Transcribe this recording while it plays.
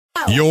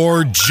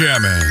You're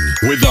jamming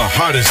with the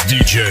hottest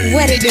DJ.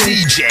 What it do?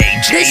 DJ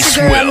This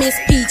your girl, Miss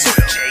Peaches.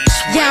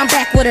 Yeah, I'm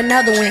back with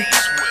another one.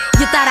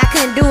 You thought I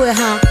couldn't do it,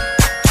 huh?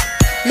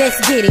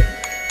 Let's get it.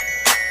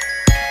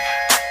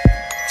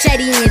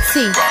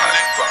 Ent.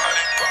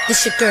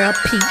 This your girl,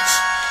 Peach.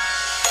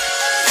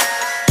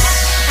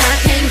 I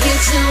can't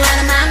get you out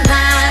of my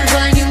mind,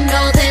 but you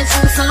know that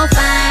you're so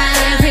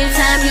fine. Every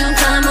time you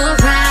come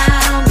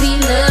around, be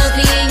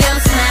lovely in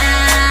your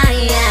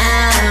smile.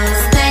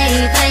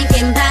 Stay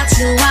thinking about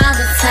you all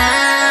the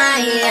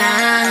time.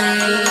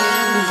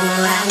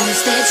 Boy, I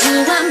wish that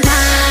you were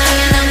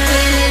mine. I'm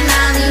feeling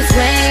all these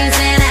ways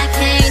that I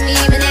can't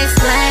even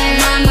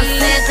explain. Mama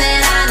said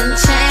that I done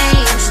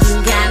changed. You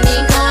got me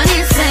going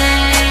insane.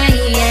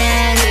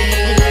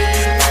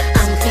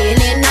 I'm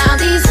feeling all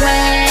these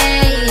ways.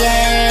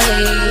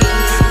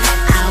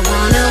 I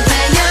wanna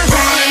wear your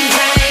ring,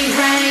 ring,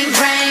 ring,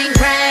 ring,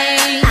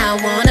 ring. I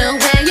wanna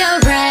wear your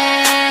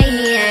ring.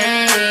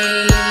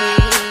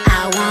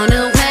 I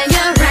wanna wear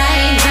your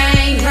ring,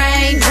 ring,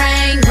 ring,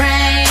 ring,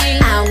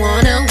 ring. I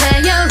wanna wear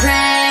your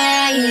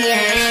ring.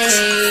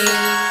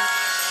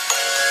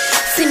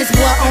 Seen this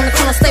boy on the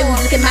corner, stay was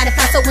looking mighty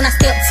fine. So when I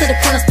stepped to the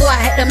corner store, I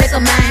had to make a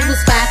mind. He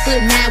was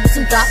 5'9" with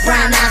some dark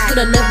brown eyes,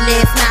 with a lovely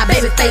ass smile,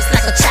 baby face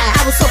like a child.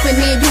 I was hoping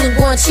me and you was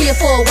going chill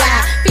for a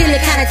while. Feeling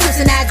kinda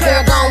tipsy, that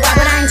girl gone wild.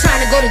 But I ain't trying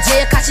to go to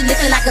jail, cause she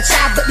looking like a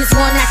child. But this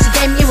one night she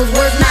gave me, it was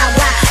worth my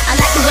while. I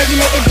like the way you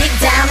lay the dick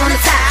down on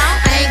the top.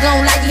 I ain't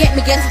gon' lie, you had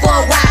me guessing for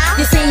a while.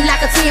 You seem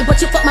like a 10,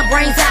 but you fuck my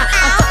brains out.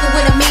 I'm fucking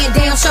with a man,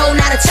 damn show,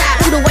 not a child.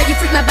 Through the way you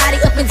freak my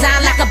body up and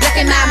down like a black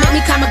and mild. Make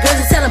me call my girls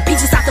and tell them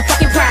Peaches off the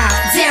fucking proud.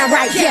 Damn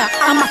right, yeah,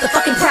 I'm off the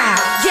fucking proud.